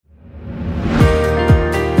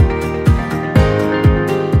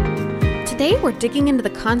we're digging into the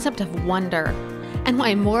concept of wonder and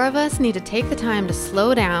why more of us need to take the time to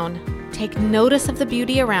slow down, take notice of the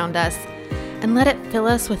beauty around us, and let it fill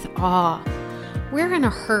us with awe. We're in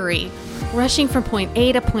a hurry, rushing from point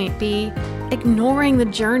A to point B, ignoring the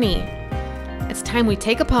journey. It's time we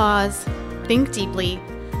take a pause, think deeply,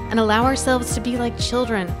 and allow ourselves to be like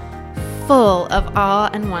children, full of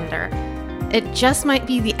awe and wonder. It just might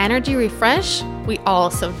be the energy refresh we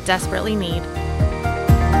all so desperately need.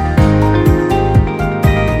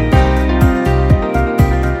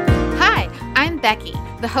 Hi, I'm Becky,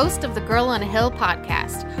 the host of the Girl on a Hill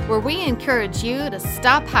podcast, where we encourage you to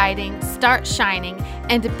stop hiding, start shining,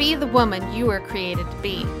 and to be the woman you were created to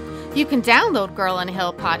be. You can download Girl on a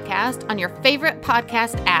Hill podcast on your favorite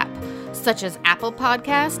podcast app, such as Apple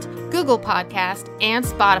Podcast, Google Podcast, and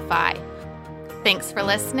Spotify. Thanks for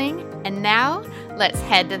listening, and now let's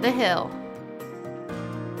head to the hill.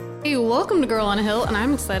 Hey, welcome to Girl on a Hill, and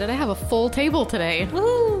I'm excited. I have a full table today.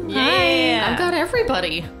 Woo! Yeah! I've got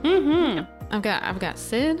everybody. I've got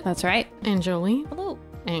Sid. That's right. And Jolie. Hello.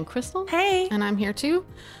 And Crystal. Hey. And I'm here too.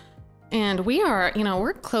 And we are,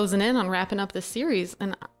 we're closing in on wrapping up this series,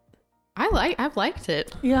 and I've liked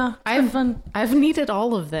it. Yeah, it's been fun. I've needed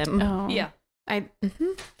all of them. Oh. Yeah.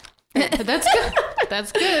 That's good.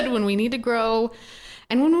 That's good when we need to grow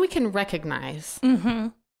and when we can recognize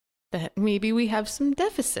that maybe we have some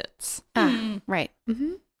deficits. Right.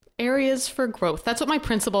 Areas for growth. That's what my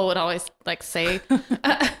principal would always say.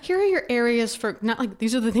 Here are your areas for, not like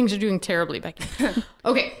these are the things you're doing terribly, Becky.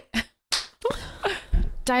 Okay.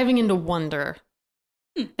 Diving into wonder.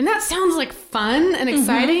 And that sounds like fun and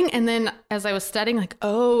exciting. And then as I was studying,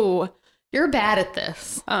 oh, you're bad at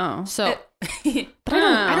this. Oh. So, but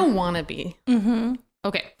I don't want to be.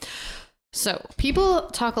 Okay. So people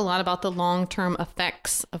talk a lot about the long-term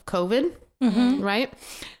effects of COVID, right?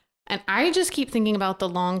 And I just keep thinking about the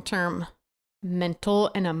long-term mental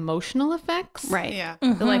and emotional effects. Right. Yeah.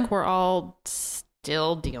 I feel like we're all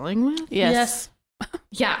still dealing with. Yes.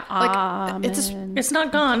 Yeah. It's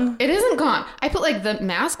not gone. It isn't gone. I put the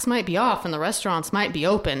masks might be off and the restaurants might be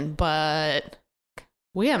open, but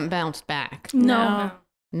we haven't bounced back. No.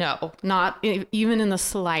 No, not even in the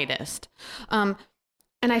slightest.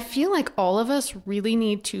 And I feel like all of us really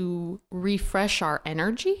need to refresh our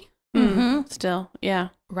energy. Still, yeah.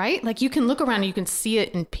 Right? Like you can look around and you can see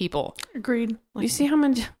it in people. Agreed. You see how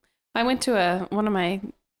many... I went to one of my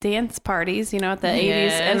dance parties, at the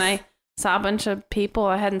 80s, and I saw a bunch of people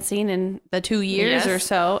I hadn't seen in the 2 years or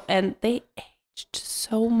so, and they aged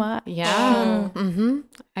so much. Yeah.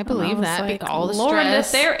 I believe that. Like, All the Lord,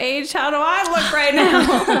 stress. at their age, how do I look right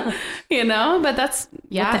now? But that's with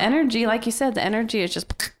the energy, like you said, the energy is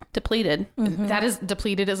just depleted. That is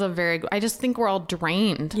depleted is a very good. I just think we're all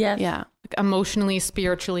drained. Yes. Yeah. Like emotionally,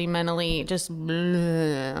 spiritually, mentally, just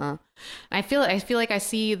bleh. I feel like I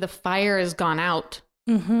see the fire has gone out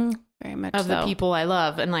Very much of the people I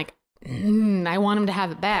love, and I want them to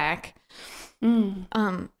have it back.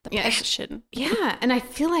 Passion. Yeah, and I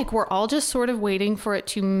feel like we're all just sort of waiting for it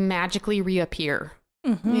to magically reappear.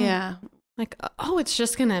 Yeah. It's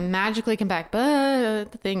just gonna magically come back.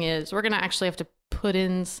 But the thing is, we're gonna actually have to put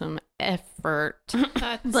in some effort.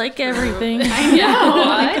 Like everything.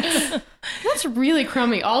 I know. That's really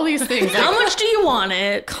crummy. All these things. How much do you want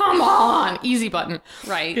it? Come on, easy button.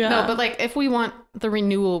 Right. Yeah. No, but if we want the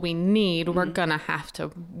renewal we need, we're gonna have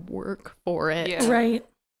to work for it. Yeah. Right.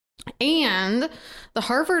 And the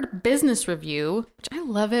Harvard Business Review, which I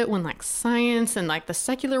love it when science and the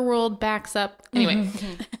secular world backs up. Anyway,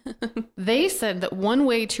 they said that one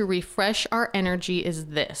way to refresh our energy is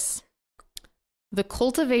this: the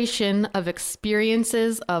cultivation of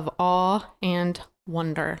experiences of awe and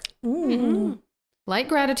wonder. Like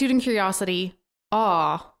gratitude and curiosity,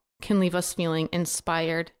 awe can leave us feeling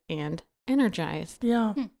inspired and energized.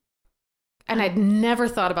 Yeah. And I'd never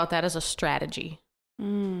thought about that as a strategy.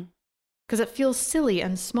 Because it feels silly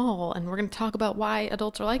and small, and we're going to talk about why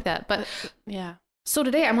adults are like that. But yeah. So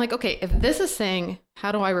today I'm okay, if this is saying,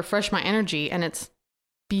 how do I refresh my energy, and it's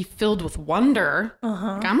be filled with wonder,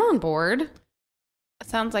 I'm on board. It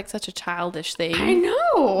sounds like such a childish thing. I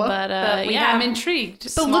know. But I'm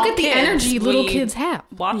intrigued. But look at the energy little kids have.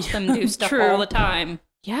 Watch them do stuff True. all the time.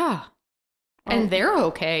 Yeah. And they're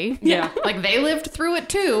okay. Yeah. They lived through it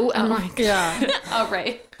too. And Yeah. All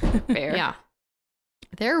right. Fair. Yeah.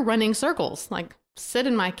 They're running circles. Sid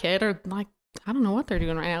and my kid are I don't know what they're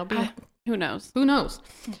doing right now. Who knows? Who knows?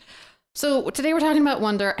 So today we're talking about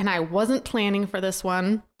wonder, and I wasn't planning for this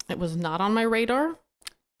one. It was not on my radar,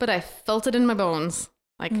 but I felt it in my bones.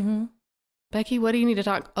 Becky, what do you need to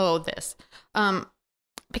talk? Oh, this.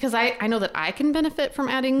 Because I know that I can benefit from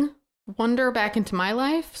adding wonder back into my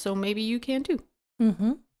life, so maybe you can too.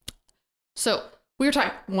 Mm-hmm. So we were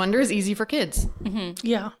talking, wonder is easy for kids,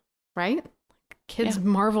 Yeah. right? Kids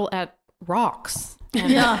marvel at rocks.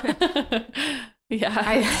 And Yeah.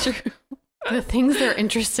 That's true. the things they're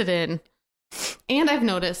interested in. And I've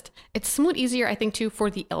noticed it's somewhat easier, I think, too, for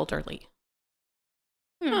the elderly.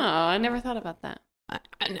 Oh, I never thought about that.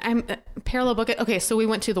 I'm parallel book it. Okay, so we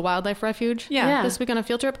went to the wildlife refuge this week on a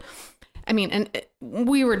field trip. I mean, and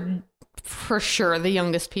we were for sure the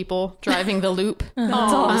youngest people driving the loop. That's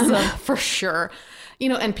awesome. For sure. You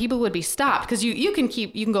know, and people would be stopped because you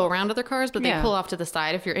can go around other cars, but they pull off to the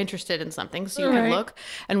side if you're interested in something. So you can look,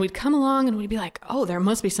 and we'd come along and we'd be like, oh, there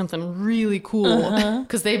must be something really cool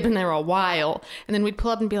because they've been there a while. And then we'd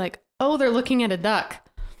pull up and be like, oh, they're looking at a duck.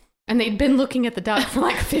 And they'd been looking at the duck for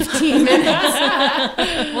like 15 minutes.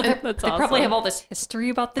 Well, they probably have all this history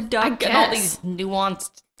about the duck and all these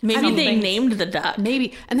nuanced. Maybe they named the duck.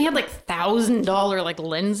 Maybe. And they had like $1,000 like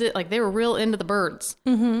lenses. Like they were real into the birds.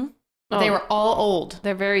 Mm-hmm. But they were all old.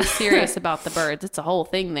 They're very serious about the birds. It's a whole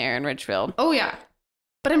thing there in Ridgefield. Oh, yeah.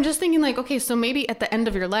 But I'm just thinking like, okay, so maybe at the end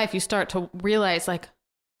of your life, you start to realize like,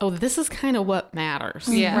 oh, this is kind of what matters.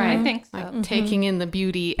 Yeah. Right. I think so. Like taking in the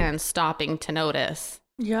beauty and stopping to notice.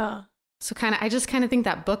 Yeah. So I just kind of think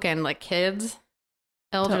that bookend, like kids,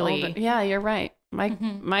 elderly. Yeah, you're right.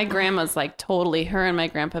 My grandma's like totally, her and my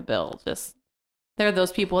grandpa Bill, just, they're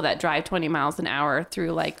those people that drive 20 miles an hour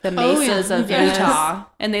through like the mesas of Utah,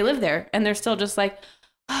 and they live there, and they're still just like,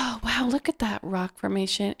 oh, wow, look at that rock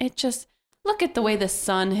formation. It just, look at the way the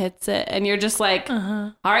sun hits it. And you're just like,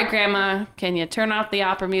 all right, Grandma, can you turn off the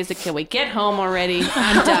opera music? Can we get home already?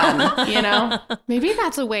 I'm done, you know? Maybe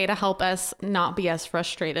that's a way to help us not be as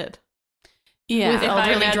frustrated. Yeah. With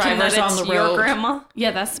elderly drivers on the road. Your grandma.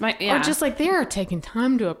 Yeah, that's my, Or just like they are taking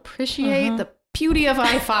time to appreciate the beauty of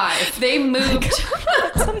I-5. They moved.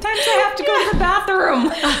 Sometimes I have to go to the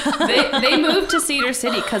bathroom. They moved to Cedar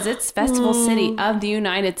City because it's Festival City of the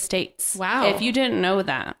United States. Wow. If you didn't know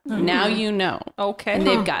that, now you know. Okay. And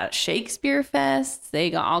they've got Shakespeare fests. They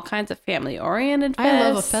got all kinds of family-oriented fests. I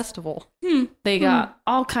love a festival. They got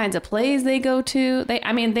all kinds of plays they go to. They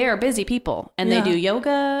are busy people. And they do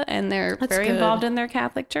yoga, and they're very good. involved in their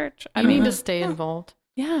Catholic church. I need to stay involved.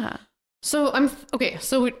 Yeah. So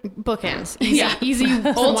so bookends. Easy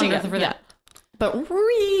All wonder together. for that. But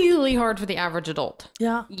really hard for the average adult.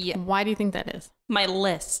 Yeah. Yeah. Why do you think that is? My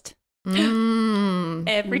list.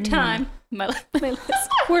 Every time. My list.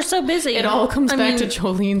 We're so busy. It all comes I back mean, to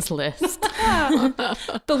Jolene's list.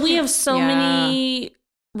 But we have so many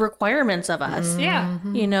requirements of us. Yeah.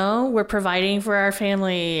 You know, we're providing for our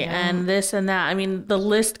family and this and that. I mean, the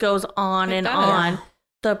list goes on and on.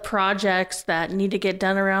 The projects that need to get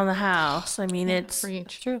done around the house. I mean, it's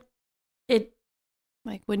true. It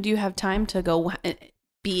Like, when do you have time to go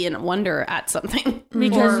be in wonder at something?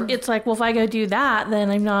 because it's like, well, if I go do that,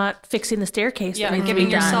 then I'm not fixing the staircase. Yeah, that needs to giving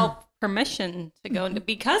be done. yourself permission to go into,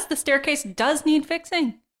 because the staircase does need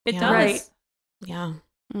fixing. It does. Right. Yeah.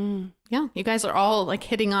 Yeah. You guys are all like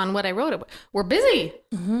hitting on what I wrote. We're busy.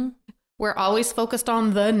 We're always focused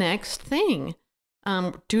on the next thing.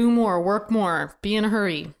 Do more, work more, be in a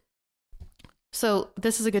hurry. So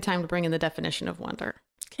this is a good time to bring in the definition of wonder.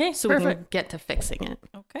 Okay, So perfect. we can get to fixing it.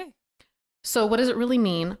 Okay. So what does it really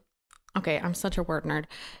mean? Okay, I'm such a word nerd.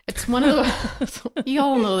 It's one of the, you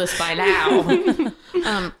all know this by now.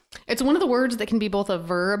 It's one of the words that can be both a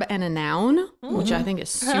verb and a noun, which I think is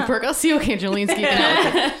super. Oh, see, okay, Jolene's keeping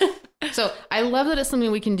out. So I love that it's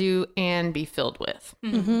something we can do and be filled with.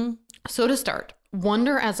 So to start,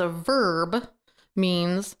 wonder as a verb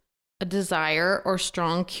means a desire or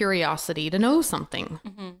strong curiosity to know something.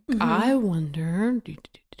 I wonder.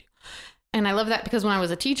 And I love that because when I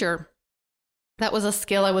was a teacher, that was a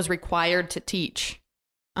skill I was required to teach.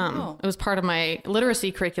 It was part of my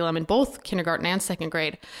literacy curriculum in both kindergarten and second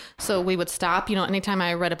grade. So we would stop, anytime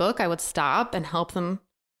I read a book, I would stop and help them.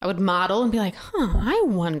 I would model and be like, I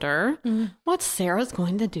wonder what Sarah's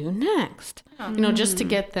going to do next. Just to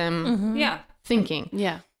get them thinking.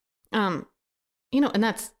 Yeah. And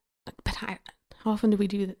that's, but how often do we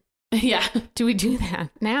do that? Yeah. Do we do that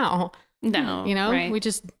now? No. Right.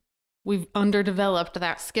 We've underdeveloped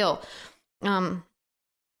that skill. In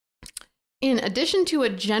addition to a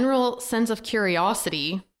general sense of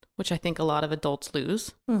curiosity, which I think a lot of adults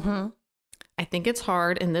lose, I think it's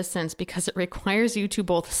hard in this sense because it requires you to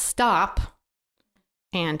both stop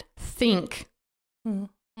and think.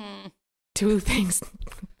 Two things.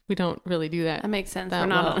 We don't really do that. That makes sense. That We're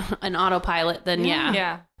not an autopilot, then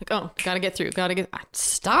Yeah. Like, oh, gotta get through.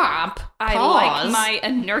 Stop. I Pause. like my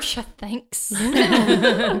inertia, thanks.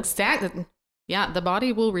 Exactly. Yeah, the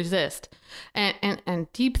body will resist. And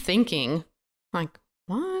deep thinking, like,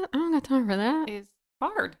 what? I don't got time for that. Is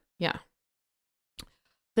hard. Yeah.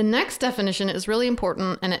 The next definition is really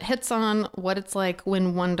important, and it hits on what it's like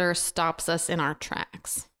when wonder stops us in our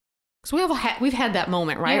tracks. So we've had that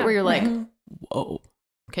moment, right? Yeah. Where you're like, whoa.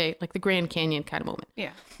 Okay, like the Grand Canyon kind of moment.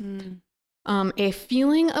 Yeah. A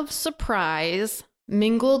feeling of surprise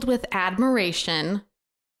mingled with admiration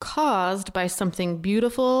caused by something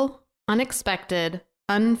beautiful, unexpected,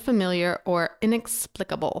 unfamiliar, or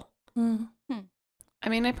inexplicable. I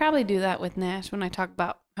mean, I probably do that with Nash when I talk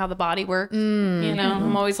about how the body works. Mm. You know,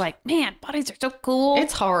 I'm always like, man, bodies are so cool.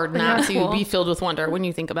 It's hard They're not to cool. be filled with wonder when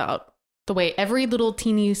you think about the way every little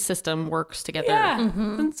teeny system works together. yeah,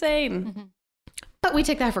 it's insane. But we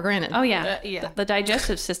take that for granted. Oh, yeah. Yeah. The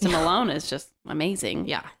digestive system alone is just amazing.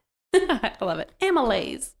 Yeah. I love it.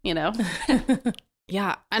 Amylase, you know?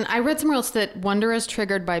 Yeah. And I read somewhere else that wonder is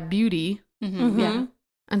triggered by beauty. Yeah.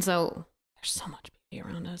 And so there's so much beauty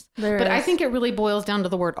around us. There But I is. think it really boils down to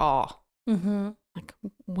the word awe. Like,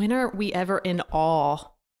 when are we ever in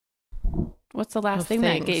awe? What's the last Of thing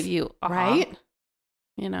that things, gave you awe? Right?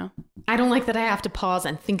 You know? I don't like that I have to pause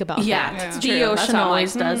and think about Yeah. that. It's The true. That's ocean how I'm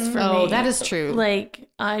always like, does for me. Oh, that is true. Like,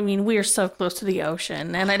 I mean, we're so close to the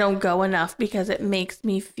ocean, and I don't go enough because it makes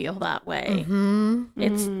me feel that way.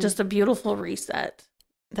 It's just a beautiful reset.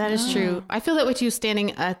 That is true. I feel that with you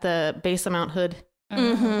standing at the base of Mount Hood,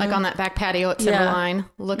 Mm-hmm. like on that back patio at Yeah. Timberline,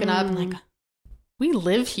 looking up, like, we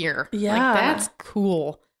live here. Yeah. Like, that's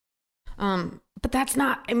cool. But that's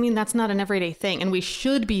not an everyday thing. And we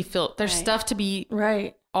should be filled. There's Right. stuff to be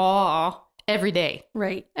Right, awe every day.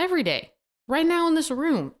 right. Every day. Right now in this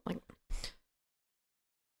room. Like,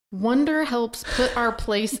 wonder helps put our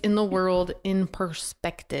place in the world in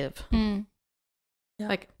perspective. Mm.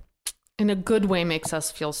 Like, in a good way, makes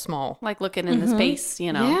us feel small. Like looking in the space,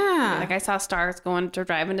 you know? Yeah. Like I saw stars going to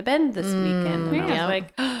driving to Bend this weekend. And I yeah. was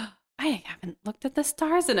like, I haven't looked at the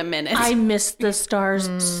stars in a minute. I miss the stars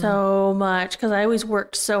so much because I always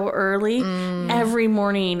worked so early. Every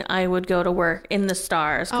morning I would go to work in the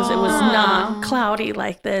stars because it was not cloudy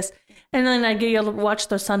like this. And then I'd get to watch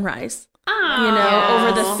the sunrise,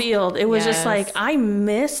 over the field. It was just like, I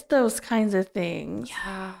miss those kinds of things.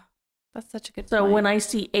 Yeah. That's such a good So point. when I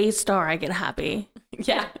see a star, I get happy.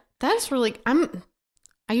 Yeah. That's really,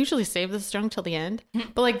 I usually save this junk till the end,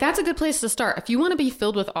 but like, that's a good place to start. If you want to be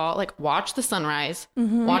filled with awe, like, watch the sunrise,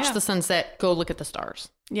 watch the sunset, go look at the stars.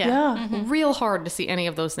 Yeah. Yeah. Real hard to see any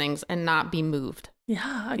of those things and not be moved.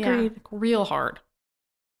 Yeah. Yeah. Agreed. Like, real hard.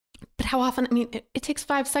 But how often, I mean, it takes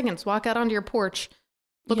 5 seconds. Walk out onto your porch,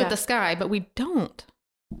 look Yeah. at the sky, but we don't.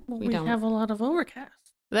 Well, We we don't. have a lot of overcast.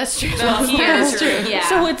 That's true. Well, That's true. Yeah.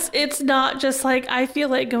 So it's not just like I feel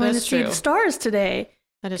like going That's to see true. the stars today.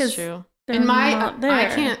 That is 'Cause true. they're In my, not I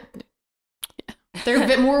there. can't, they're a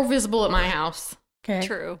bit more visible at my house Okay.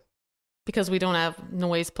 True. because we don't have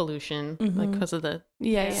noise pollution, like, because of the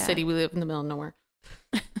Yeah. city. We live in the middle of nowhere.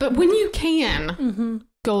 But when you can,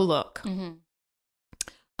 go look. Mm-hmm.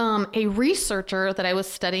 A researcher that I was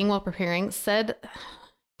studying while preparing said,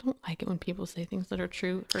 I don't like it when people say things that are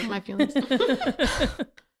true. Hurt my feelings.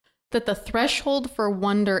 That the threshold for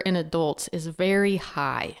wonder in adults is very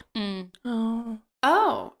high. Oh.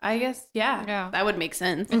 Oh, I guess, yeah. Yeah. That would make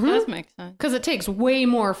sense. It does make sense. Because it takes way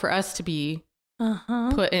more for us to be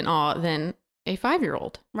Uh-huh. put in awe than a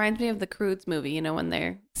 5-year-old. Reminds me of the Croods movie, you know, when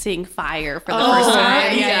they're seeing fire for the Oh, first time.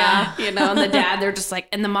 right, yeah. You know, and the dad, they're just like,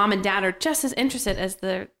 and the mom and dad are just as interested as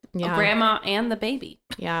the Yeah. grandma and the baby.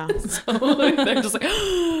 Yeah. So they're just like,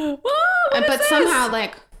 whoa, what is But this? somehow,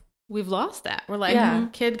 like, we've lost that. We're like, Yeah.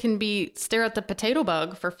 kid can stare at the potato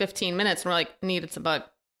bug for 15 minutes. And we're like, neat, it's a bug.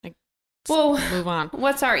 Like, Well, move on.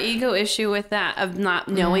 what's our ego issue with that of not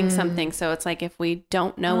knowing something? So it's like, if we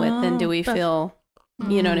don't know it, then do we that's- feel,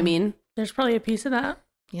 you know what I mean? There's probably a piece of that.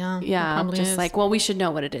 Yeah. it Yeah, probably just is. like, well, we should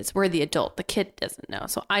know what it is. We're the adult. The kid doesn't know.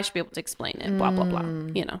 So I should be able to explain it, blah, blah, blah,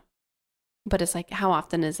 you know. But it's like, how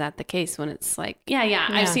often is that the case when it's like, yeah,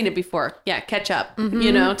 I've seen it before. Yeah, catch up,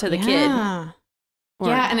 you know, to the kid. Yeah. Or-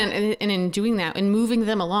 Yeah, and in doing that and moving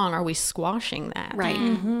them along, are we squashing that? Right.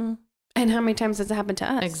 Mm-hmm. And how many times has it happened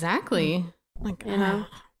to us? Exactly. Like, You know?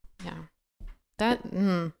 yeah. That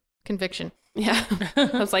conviction. Yeah. I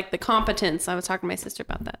was like, the competence. I was talking to my sister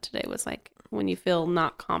about that today, was like, when you feel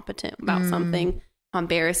not competent about something,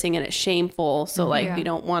 embarrassing and it's shameful. So, like, Yeah. you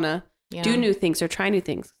don't want to Yeah. do new things or try new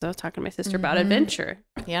things. So I was talking to my sister about adventure.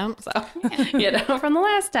 Yeah. So, you know, from the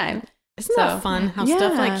last time. Isn't So, that fun? How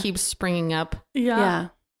stuff yeah. like keeps springing up. Yeah.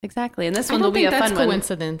 Exactly. And this I one don't will be think a that's fun one.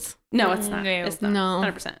 coincidence. No, it's not. No. It's not. No.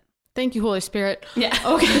 100%. Thank you, Holy Spirit. Yeah.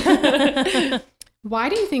 Okay. Why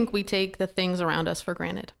do you think we take the things around us for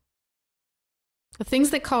granted? The things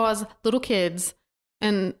that cause little kids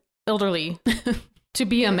and elderly to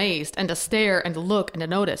be amazed and to stare and to look and to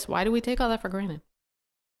notice. Why do we take all that for granted?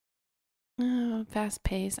 Fast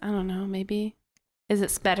pace. I don't know. Maybe. Is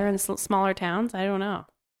it better in smaller towns? I don't know.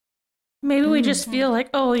 Maybe we just feel like,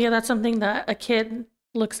 oh, yeah, that's something that a kid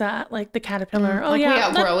looks at, like the caterpillar. Oh, like yeah. we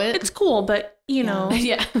outgrow it. It's cool, but, you know.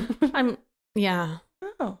 Yeah. Yeah.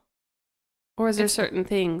 Oh. Or is there certain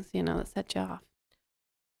things, that set you off?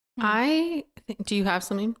 Do you have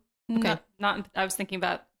something? Okay. Not I was thinking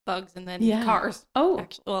about bugs and then cars. Oh.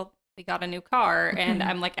 Actually, well, we got a new car, and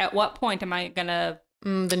I'm like, at what point am I going to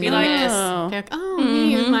The be like this?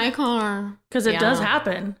 Here's my car. Because it does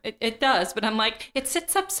happen. It does, but I'm like, it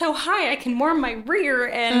sits up so high I can warm my rear,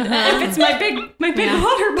 and if it's my big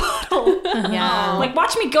water bottle, like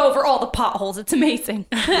watch me go over all the potholes. It's amazing.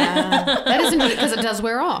 That isn't because it does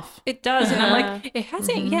wear off. It does, and I'm like, it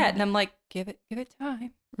hasn't yet, and I'm like, give it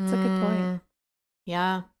time. That's a good point.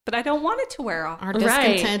 Yeah, but I don't want it to wear off. Our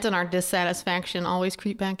discontent and our dissatisfaction always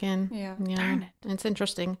creep back in. Yeah. Darn it. It's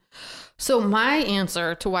interesting. So my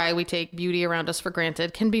answer to why we take beauty around us for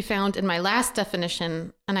granted can be found in my last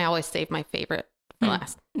definition, and I always save my favorite for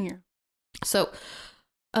last. Yeah. So,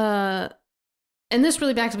 and this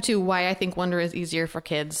really backs up to why I think wonder is easier for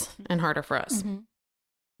kids and harder for us. Mm-hmm.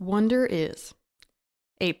 Wonder is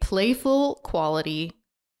a playful quality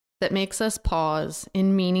that makes us pause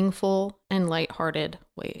in meaningful and lighthearted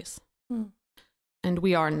ways. And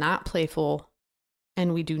we are not playful,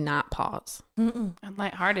 and we do not pause. I'm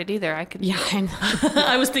lighthearted either. I could. Yeah,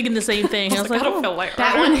 I was thinking the same thing. I was like, I don't feel lighthearted.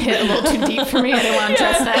 that one hit a little too deep for me. I didn't want to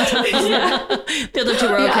test that. The other two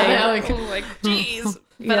were okay. Like, geez.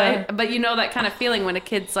 But but that kind of feeling when a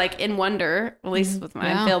kid's like in wonder, at least with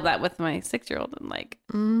I feel that with my 6-year-old, and like,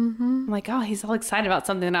 I'm like, oh, he's all excited about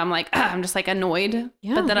something, and I'm like, I'm just like annoyed.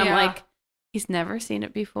 Yeah. But then I'm like, he's never seen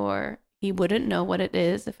it before. He wouldn't know what it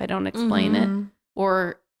is if I don't explain it,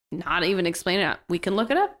 or not even explain it. We can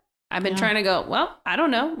look it up. I've been trying to go, well, I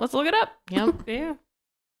don't know. Let's look it up. Yep. Yeah.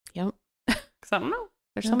 Yep. Because I don't know.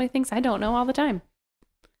 There's so many things I don't know all the time.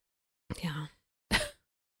 Yeah.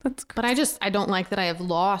 That's But I don't like that I have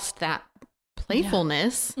lost that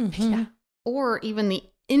playfulness or even the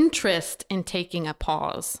interest in taking a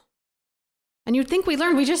pause. And you'd think we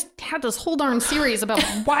learned. We just had this whole darn series about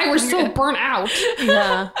why we're so burnt out.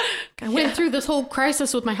 Yeah. I went through this whole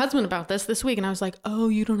crisis with my husband about this week, and I was like, oh,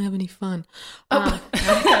 you don't have any fun.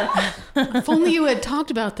 If only you had talked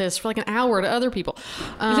about this for like an hour to other people.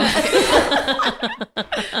 Well,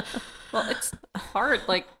 it's hard.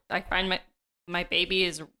 Like, I find my baby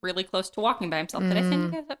is really close to walking by himself. Did I send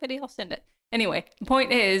you guys that video? I'll send it. Anyway, the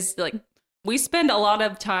point is, like, we spend a lot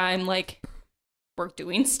of time, like, we're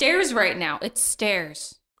doing stairs right now. It's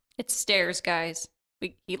stairs. It's stairs, guys.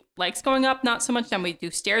 He likes going up, not so much time. We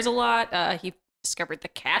do stairs a lot. He discovered the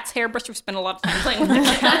cat's hairbrush. We spent a lot of time playing with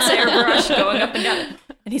the cat's hairbrush, going up and down.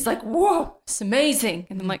 And he's like, whoa, it's amazing.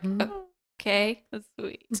 And I'm like, okay, that's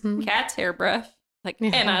sweet. Cat's hairbrush. Like,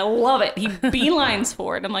 and I love it. He beelines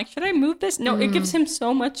for it. I'm like, should I move this? No, it gives him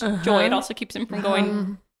so much joy. It also keeps him from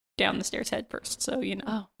going down the stairs head first. So,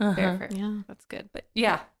 fair. Yeah. That's good. But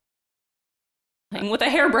yeah, playing with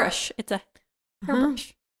a hairbrush. It's a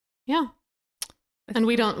hairbrush. Yeah. And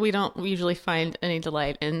we don't usually find any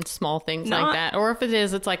delight in small things like that. Or if it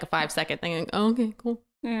is, it's like a 5-second thing. And, okay, cool.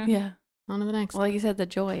 Yeah. On to the next. Well, like you said, the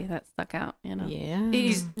joy that stuck out, Yeah.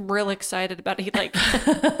 He's real excited about it. He like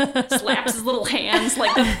slaps his little hands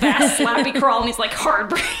like the fast slappy crawl, and he's like hard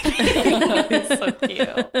breathing. It's so cute.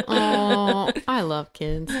 Oh, I love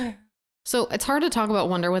kids. So it's hard to talk about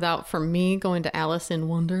wonder without, for me, going to Alice in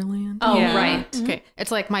Wonderland. Oh, right. Okay.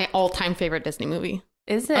 It's like my all-time favorite Disney movie.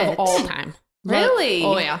 Is it? Of all time. Really?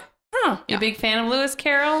 Oh, yeah. Huh. You a big fan of Lewis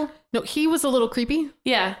Carroll? No, he was a little creepy.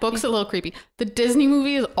 Yeah. Book's a little creepy. The Disney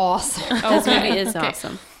movie is awesome. This movie is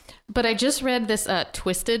awesome. But I just read this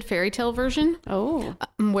twisted fairy tale version. Oh.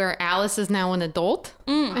 Where Alice is now an adult.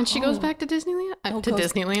 And she goes back to Disneyland.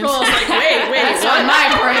 Disneyland. Oh, I was like, wait, That's on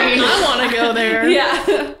my brain. I want to go there.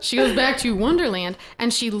 Yeah. She goes back to Wonderland,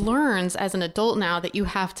 and she learns as an adult now that you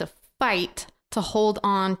have to fight to hold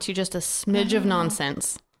on to just a smidge of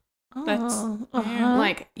nonsense. That's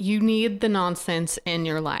Like, you need the nonsense in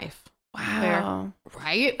your life. Wow.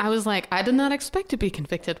 Right? I was like, I did not expect to be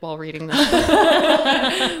convicted while reading this.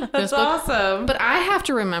 That's awesome. But I have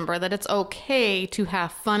to remember that it's okay to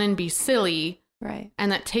have fun and be silly. Right. And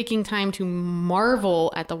that taking time to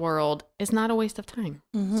marvel at the world is not a waste of time.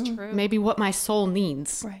 true. Maybe what my soul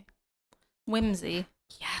needs. Right. Whimsy.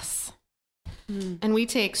 Yes. And we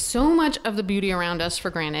take so much of the beauty around us for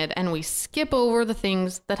granted, and we skip over the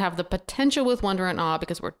things that have the potential with wonder and awe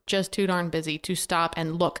because we're just too darn busy to stop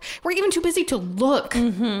and look. We're even too busy to look.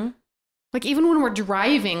 Like, even when we're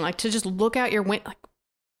driving, like, to just look out your window, like,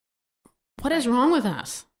 what is wrong with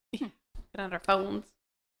us? Get on our phones.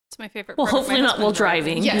 It's my favorite Well, part of hopefully my not while husband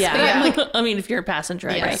driving. Yes, yeah. but I'm like- I mean, if you're a passenger,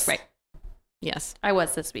 I Yes. guess. Right. Yes. I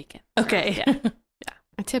was this weekend. Okay. Yeah.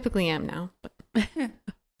 I typically am now. But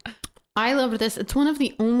I loved this. It's one of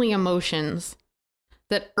the only emotions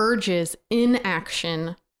that urges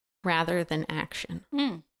inaction rather than action.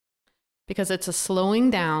 Mm. Because it's a slowing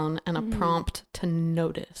down and a prompt to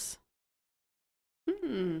notice.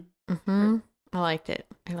 Mm-hmm. I liked it.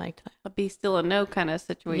 I liked that. A be still a no kind of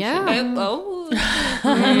situation. Yeah. Oh.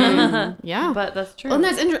 Yeah. But that's true. Well, and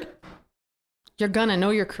that's interesting. You're gonna know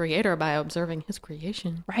your creator by observing his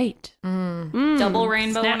creation. right. Double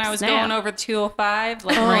rainbow Snap, when I was snap. going over 205.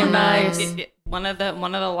 Like Oh, rainbow. nice. One of the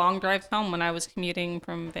long drives home when I was commuting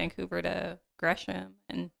from Vancouver to Gresham,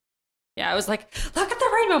 and yeah, I was like, look at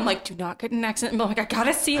the rainbow. I'm like, do not get in an accident. I'm like, I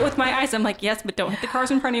gotta see it with my eyes. I'm like, yes, but don't hit the cars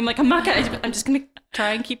in front of me. I'm like, I'm not gonna. I'm just gonna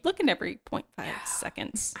try and keep looking every 0.5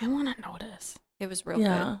 seconds. I want to notice. It was real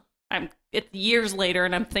Yeah. good. It's years later,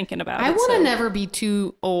 and I'm thinking about it. I want to so- never be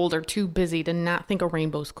too old or too busy to not think a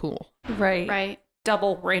rainbow's cool. Right. Right.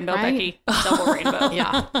 double rainbow, Right? Becky. Double rainbow.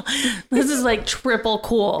 Yeah. This is like triple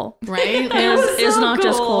cool. Right? It's so not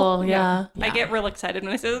just cool. cool. Yeah. I get real excited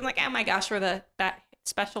when I say it. I'm like, oh my gosh, or that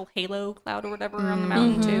special halo cloud or whatever on the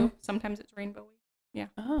mountain too. Sometimes it's rainbowy. Yeah.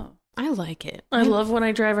 Oh. I like it. I love when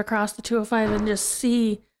I drive across the 205 and just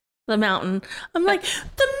see the mountain. I'm like,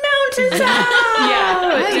 the mountain's out!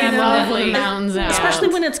 I love definitely. the mountains out. Especially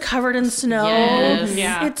when it's covered in snow. Yes.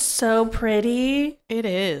 Yeah. It's so pretty. It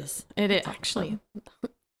is. It is. Actually,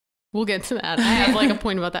 we'll get to that. I have like a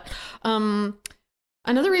point about that.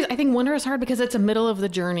 Another reason I think wonder is hard because it's a middle of the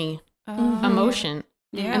journey emotion.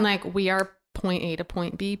 Yeah. And like we are point A to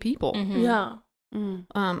point B people. Yeah.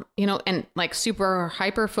 You know, and like super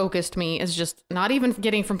hyper focused me is just not even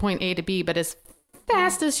getting from point A to B, but as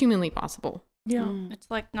fast as humanly possible. Yeah. It's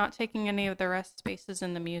like not taking any of the rest spaces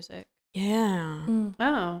in the music. Yeah.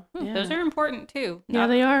 Oh. Yeah. Those are important too. Yeah, Not-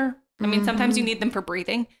 they are. I mean, sometimes you need them for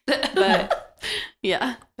breathing, but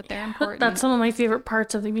Yeah. they're important. That's some of my favorite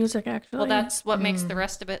parts of the music, actually. well, that's what makes the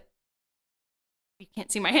rest of it. You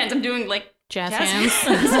can't see my hands. I'm doing like Jazz jazz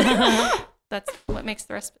hands. That's what makes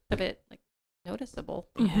the rest of it like noticeable.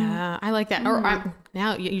 Yeah, I like that. Or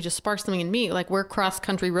now you just sparked something in me. Like we're cross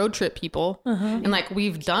country road trip people, and like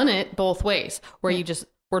we've done it both ways. Where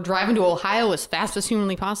we're driving to Ohio as fast as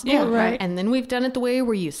humanly possible, Yeah, right. And then we've done it the way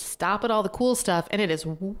where you stop at all the cool stuff, and it is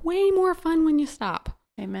way more fun when you stop.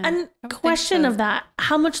 Amen. And think question so. of that,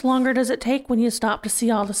 how much longer does it take when you stop to see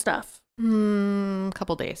all the stuff?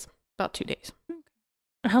 Couple days, about 2 days,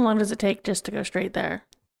 How long does it take just to go straight there?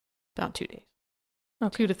 about 2 days,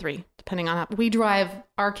 2 to 3, depending on how we drive.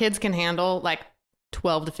 Our kids can handle like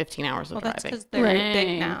 12 to 15 hours of Well, that's driving. because they're Right.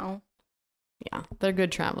 big now. Yeah, they're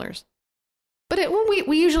good travelers. But when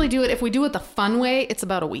we usually do it, if we do it the fun way, it's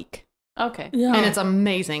about a week. okay. Yeah. And it's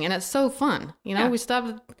amazing. And it's so fun. You know, Yeah. we stopped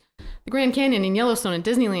at the Grand Canyon and Yellowstone and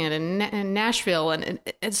Disneyland and Nashville. And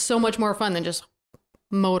it's so much more fun than just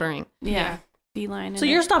motoring. Yeah. Beeline. So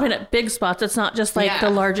you're stopping at big spots. It's not just like Yeah. the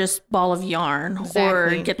largest ball of yarn or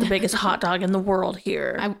Exactly. get the biggest hot dog in the world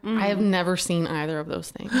here. I have never seen either of those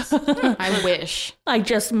things. I wish. I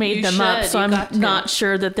just made You them up, should. so You I'm got to. not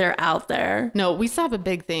sure that they're out there. No, we stop at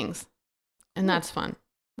big things. And that's fun.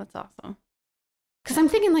 That's awesome. Because I'm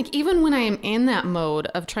thinking, like, even when I am in that mode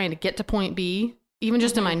of trying to get to point B, even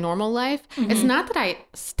just in my normal life, it's not that I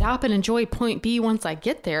stop and enjoy point B once I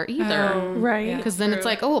get there either. Right. Because then it's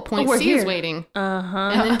like, oh, well, point we're C is here. waiting. Uh-huh.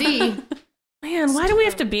 And then D. Man, why do we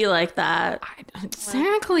have to be like that?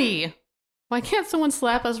 Exactly. Why can't someone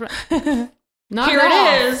slap us? Not Here at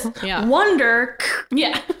all. it is. Yeah. Wonder.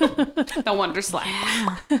 Yeah. No wonder slap.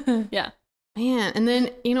 Yeah. Man. And then,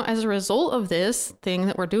 you know, as a result of this thing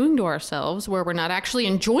that we're doing to ourselves, where we're not actually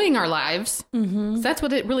enjoying our lives, 'cause that's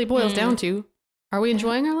what it really boils down to. Are we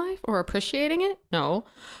enjoying our life or appreciating it? No.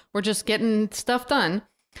 We're just getting stuff done.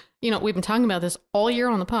 You know, we've been talking about this all year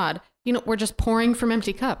on the pod. You know, we're just pouring from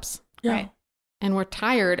empty cups. Yeah. Right. And we're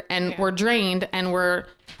tired and we're drained and we're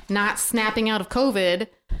not snapping out of COVID.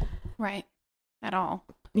 Right. At all.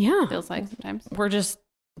 Yeah. Feels like sometimes. We're just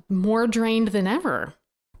more drained than ever.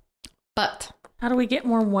 But How do we get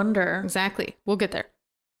more wonder? exactly, we'll get there,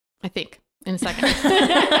 I think, in a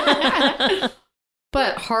second.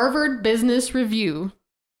 But Harvard Business Review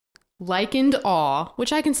likened awe,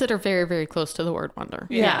 which I consider very, very close to the word wonder.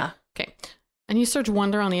 Yeah. Okay. and you search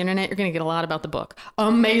wonder on the internet, you're going to get a lot about the book.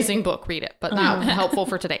 Amazing book. Read it, but not helpful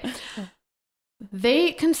for today.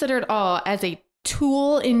 They considered awe as a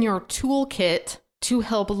tool in your toolkit to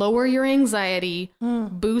help lower your anxiety,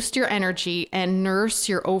 boost your energy, and nurse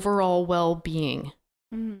your overall well-being.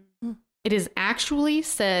 It is actually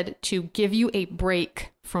said to give you a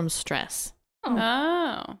break from stress. Oh,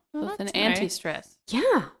 Well, it's an that's anti-stress.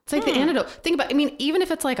 Yeah, it's like the antidote. Think about, I mean, even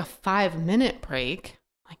if it's like a 5-minute break,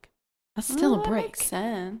 like that's still a That break. makes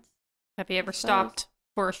sense. Have you ever stopped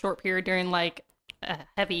for a short period during like a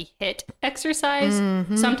heavy hit exercise?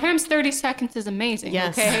 Sometimes 30 seconds is amazing.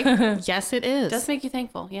 Yes. Okay. Yes, it is. It does make you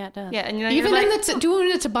thankful. Yeah, it does. Yeah, and Even you're in like, the doing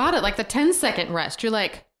the Tabata, like the 10-second rest, you're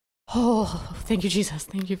like, oh, thank you, Jesus.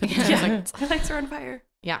 Thank you for the 10 seconds. My legs are on fire.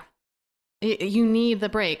 Yeah. You need the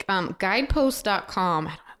break. Guidepost.com,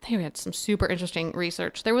 they had some super interesting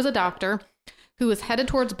research. There was a doctor who was headed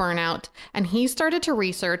towards burnout, and he started to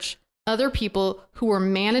research other people who were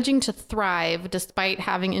managing to thrive despite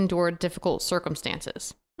having endured difficult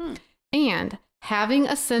circumstances. And having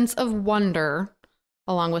a sense of wonder,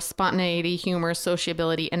 along with spontaneity, humor,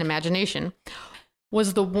 sociability, and imagination,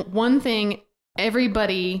 was the one thing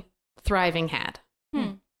everybody thriving had.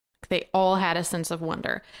 They all had a sense of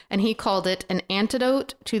wonder. And he called it an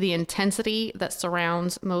antidote to the intensity that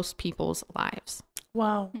surrounds most people's lives.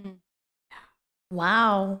 Wow.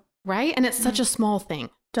 Wow. Right? And it's such a small thing.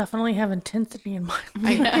 Definitely have intensity in mind.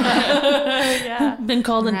 Yeah. Been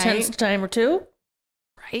called intense a time or two.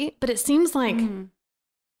 Right? But it seems like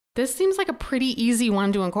this seems like a pretty easy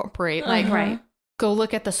one to incorporate. Like, Right. go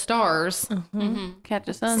look at the stars. Catch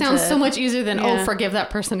a sunset. Sounds so much easier than, Yeah. oh, forgive that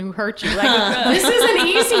person who hurt you. Like, this is an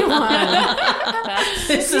easy one.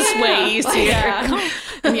 This is way easier.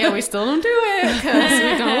 And yeah, we still don't do it because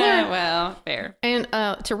we don't learn. Well, fair. And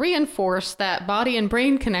to reinforce that body and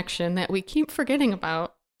brain connection that we keep forgetting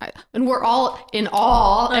about, and we're all in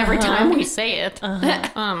awe every time we say it.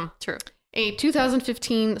 true. A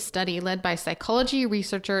 2015 study led by psychology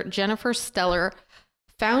researcher Jennifer Steller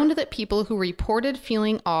found that people who reported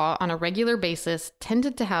feeling awe on a regular basis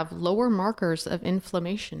tended to have lower markers of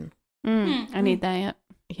inflammation. I need that.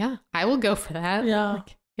 Yeah, I will go for that. Yeah.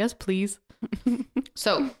 Like, yes, please.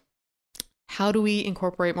 So, how do we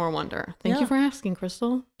incorporate more wonder? Thank you Yeah. for asking,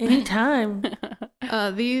 Crystal. Anytime.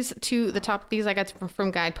 These two, the top, these I got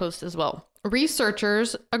from Guidepost as well.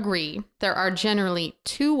 Researchers agree there are generally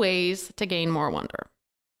 2 ways to gain more wonder.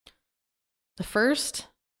 The first,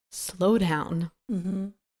 slow down.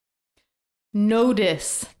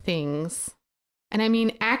 Notice things. And I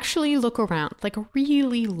mean, actually look around, like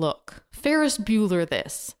really look. Ferris Bueller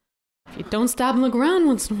this. If you don't stop and look around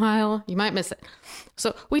once in a while, you might miss it.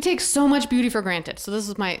 So we take so much beauty for granted. So this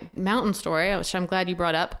is my mountain story, which I'm glad you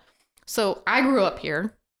brought up. So I grew up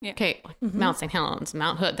here. Yeah. Okay, Mount St. Helens,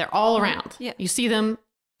 Mount Hood, they're all around. Yeah. You see them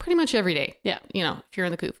pretty much every day. Yeah. You know, if you're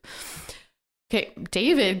in the coop. Okay,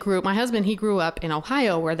 David grew up, my husband, he grew up in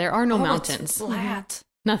Ohio where there are no mountains. Flat.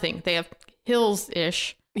 Nothing. They have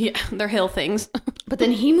hills-ish. Yeah, they're hill things. But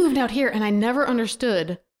then he moved out here, and I never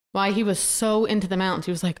understood why he was so into the mountains.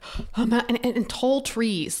 He was like, oh, and tall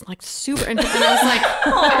trees, like super into. And I was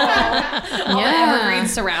like, All the yeah.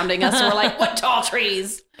 evergreens surrounding us. We're like, what tall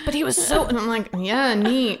trees? But he was so, and I'm like, yeah,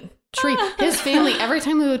 neat tree. His family, every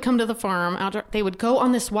time we would come to the farm, they would go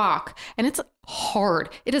on this walk, and it's hard.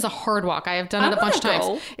 It is a hard walk. I have done it a bunch of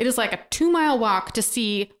times. It is like a 2-mile walk to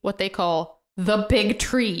see what they call the big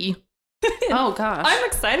tree. Oh, gosh. I'm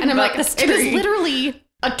excited And I'm about like, this it tree. is literally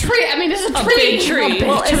a tree. I mean, it's a tree. big tree. A big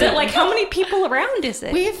Well, is tree. it like how many people around is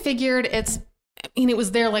it? We have figured it's, I mean, it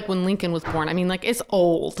was there like when Lincoln was born. I mean, like it's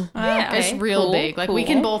old. Yeah. It's real Cool, big. Like we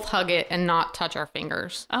cool. can both hug it and not touch our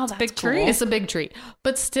fingers. Oh, that's big cool. tree. It's a big tree.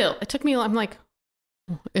 But still, it took me, I'm like,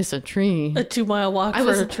 it's a tree. A 2-mile walk I for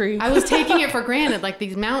was a tree. I was taking it for granted, like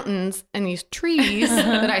these mountains and these trees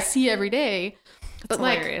that I see every day. But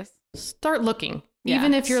like, hilarious. start looking. Yeah.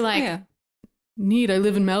 Even if you're like, Yeah. neat, I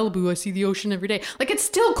live in Malibu, I see the ocean every day. Like it's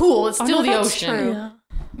still cool. It's still no, the that's ocean. true. Yeah.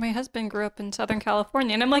 My husband grew up in Southern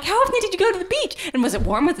California, and I'm like, how often did you go to the beach? And was it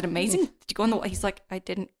warm? Was it amazing? Did you go on the? He's like, I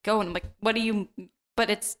didn't go, and I'm like, what do you? But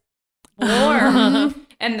it's warm,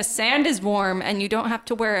 and the sand is warm, and you don't have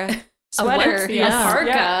to wear a sweater, A parka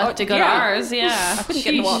Yeah. to go to Yeah. ours. Yeah. I couldn't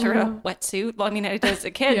get in the water in a wetsuit. Well, I mean, I did as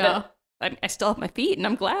a kid, Yeah. but I still have my feet, and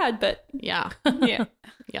I'm glad. But Yeah. yeah,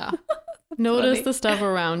 Yeah. Notice Funny. the stuff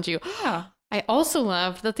around you. yeah. I also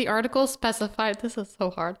loved that the article specified, this is so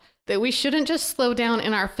hard, that we shouldn't just slow down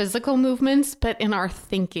in our physical movements, but in our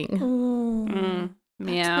thinking. Mm.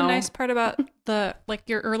 That's Meow. the nice part about the like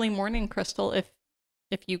your early morning, Crystal. If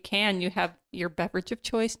you can, you have your beverage of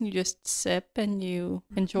choice and you just sip and you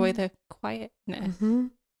enjoy the quietness. Mhm.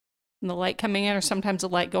 and the light coming in, or sometimes the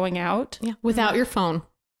light going out. Yeah. Without your phone.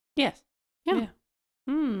 Yes. Yeah.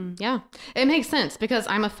 Yeah. It makes sense because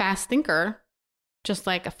I'm a fast thinker, just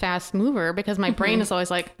like a fast mover, because my brain is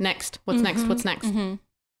always like, next, what's next, what's next? And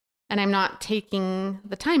I'm not taking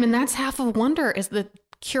the time. And that's half of wonder, is the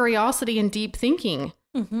curiosity and deep thinking.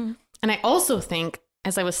 And I also think,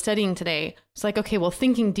 as I was studying today, it's like, okay, well,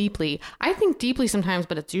 thinking deeply. I think deeply sometimes,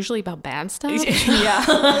 but it's usually about bad stuff. Yeah.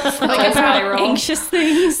 Like about anxious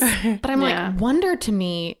things. But I'm like, wonder to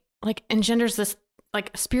me, like, engenders this like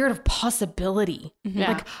spirit of possibility.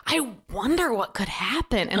 Like, I wonder what could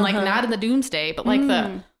happen. And like, not in the doomsday, but like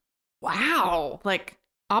the, wow, like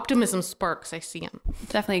optimism sparks. I see them.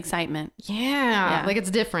 Definitely excitement. Yeah. Like it's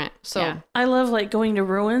different. So I love like going to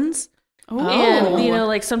ruins. And, you know,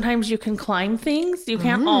 like sometimes you can climb things. You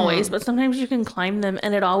can't always, but sometimes you can climb them.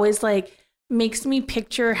 And it always like makes me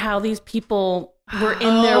picture how these people were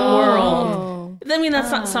in their world. I mean,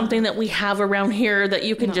 that's not something that we have around here that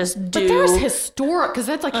you can just do. But there's historic, because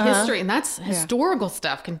that's like history, and that's historical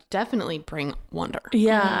stuff can definitely bring wonder.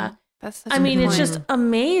 Yeah. That's I mean, it's just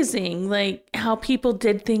amazing, like how people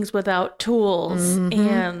did things without tools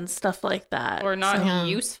and stuff like that. Or not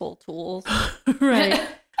useful tools. Right.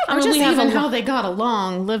 Or just even how they got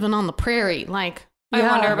along living on the prairie. Like, I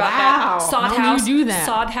wonder about that. Sod how house. would you do that?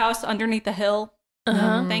 Sod house underneath the hill.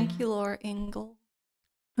 Thank you, Laura Ingalls.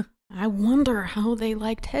 I wonder how they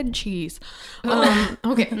liked head cheese.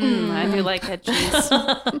 Okay. I do like head cheese.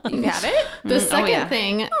 You got it? The second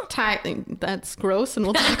thing, that's gross, and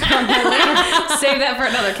we'll talk about that later. Save that for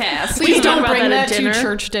another cast. Please don't bring that that at to dinner.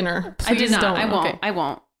 church dinner. I did Please not. don't. I won't. Okay. I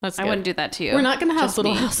won't. That's I good. wouldn't do that to you. We're not going to have Just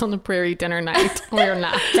Little me. House on the Prairie dinner night. We're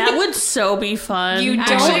not. That would so be fun. You don't.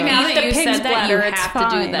 Actually, Now eat that the you pig's said that, you bladder, it's have to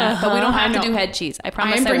do fine. that. But we don't have I to know. do head cheese. I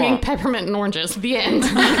promise I'm I bringing won't. peppermint and oranges. The end.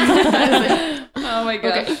 Oh my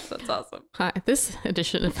gosh. Okay. That's awesome. Hi, this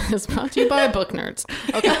edition is brought to you by Book Nerds.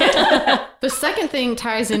 Okay. The second thing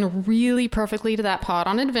ties in really perfectly to that pod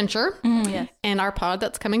on adventure Yes. and our pod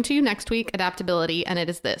that's coming to you next week, adaptability, and it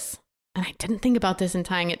is this. And I didn't think about this in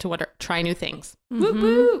tying it to what are try new things. Whoop,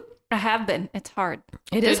 whoop. I have been. It's hard.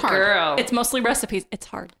 It is hard. Girl. It's mostly recipes. It's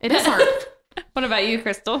hard. It is hard. What about you,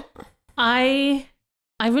 Crystal?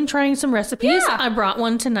 I've been trying some recipes. Yeah. I brought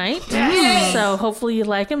one tonight. Yes. So hopefully you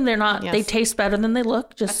like them. They're not, Yes. they taste better than they look.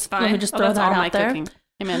 That's Just fine. let me just Oh, throw that's that all my out there. cooking.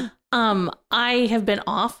 Amen. I have been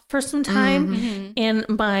off for some time and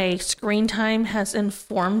my screen time has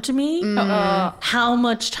informed me how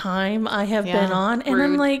much time I have been on. And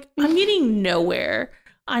I'm Rude. like, I'm getting nowhere.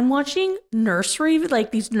 I'm watching nursery,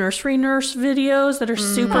 like these nursery nurse videos that are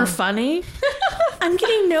super funny. I'm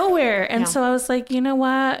getting nowhere. And so I was like, you know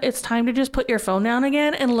what? It's time to just put your phone down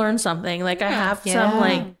again and learn something. Like I have some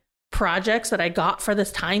like projects that I got for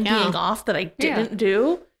this time being off that I didn't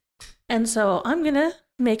do. And so I'm going to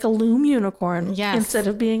make a Loom unicorn instead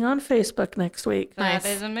of being on Facebook next week. Nice. That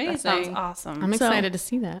is amazing. That sounds awesome. I'm excited to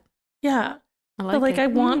see that. Yeah. I But like it. I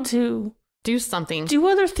want to do something. do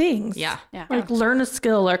other things. Yeah. Like learn a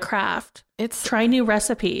skill or craft. It's Try new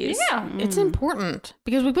recipes. Yeah. it's important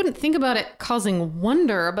because we wouldn't think about it causing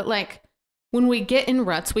wonder, but like when we get in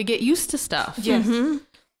ruts, we get used to stuff. Yes.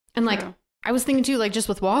 And like I was thinking too, like just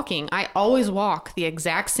with walking, I always walk the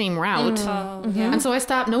exact same route. Oh, yeah. And so I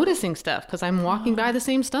stopped noticing stuff because I'm walking by the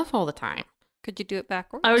same stuff all the time. Could you do it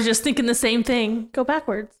backwards? I was just thinking the same thing. Go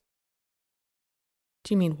backwards.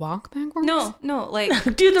 Do you mean walk backwards? No, like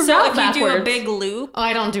Do the so route if backwards. you do a big loop. Oh,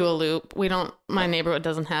 I don't do a loop. We don't, my neighborhood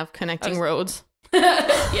doesn't have connecting roads.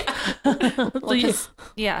 So you-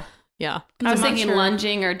 Yeah. Yeah. I was I'm not thinking sure.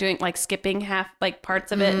 lunging or doing like skipping half like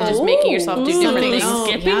parts of it and just making yourself do Ooh, different things.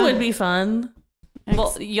 Skipping would be fun.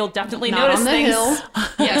 Well, you'll definitely Not notice on the things. hill.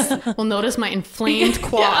 Yes. We'll notice my inflamed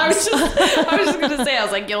quads. I was just gonna say, I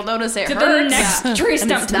was like, you'll notice it To the hurts. next tree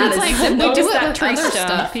stump. that It's is like so we notice do it that with tree other stump.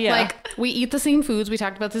 stuff. Yeah. Like we eat the same foods. We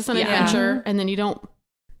talked about this on Adventure, and then you don't.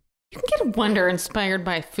 You can get wonder inspired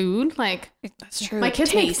by food. Like That's true. my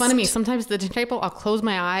kids make fun of me sometimes. The table, I'll close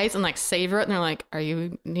my eyes and like savor it, and they're like, "Are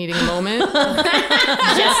you needing a moment?"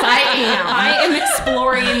 Yes, I am. I am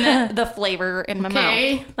exploring the flavor in my mouth.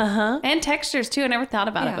 Okay. And textures too. I never thought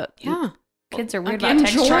about it, but Yeah. kids are weird Again, about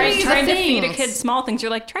textures. enjoy Trying the to feed a things. kid small things.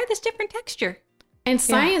 You're like, try this different texture. And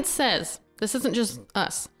science says, this isn't just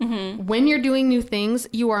us. When you're doing new things,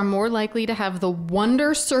 you are more likely to have the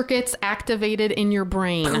wonder circuits activated in your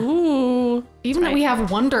brain. Ooh. Even though we have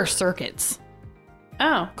wonder circuits.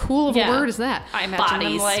 Oh, Cool of Yeah. a word is that? I imagine them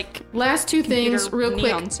Bodies. like Last two things, computer real quick,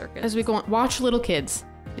 neon circuits. as we go on. Watch little kids.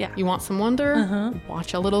 Yeah. You want some wonder?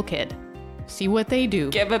 Watch a little kid. See what they do.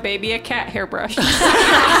 give a baby a cat hairbrush.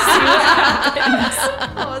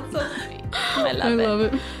 oh, it's so sweet. I love I it. love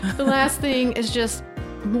it. The last thing is just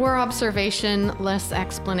more observation, less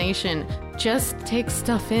explanation. Just take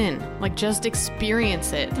stuff in. Like, just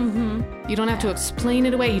experience it. Mm-hmm. You don't have to explain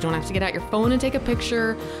it away. You don't have to get out your phone and take a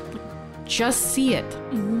picture. Just see it.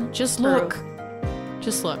 Mm-hmm. Just look.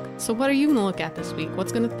 Just look. So what are you going to look at this week?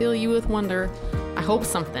 What's going to fill you with wonder? I hope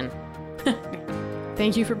something.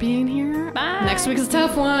 Thank you for being here. Bye. Next week is a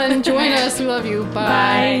tough one. Join us. We love you.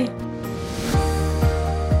 Bye. Bye.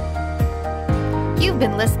 You've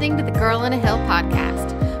been listening to the Girl on a Hill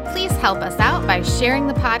podcast. Please help us out by sharing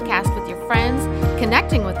the podcast with your friends,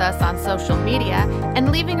 connecting with us on social media,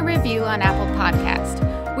 and leaving a review on Apple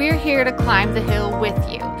Podcast. We're here to climb the hill with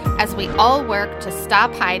you as we all work to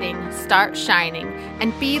stop hiding, start shining,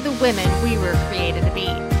 and be the women we were created to be.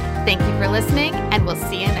 Thank you for listening, and we'll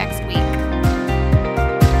see you next week.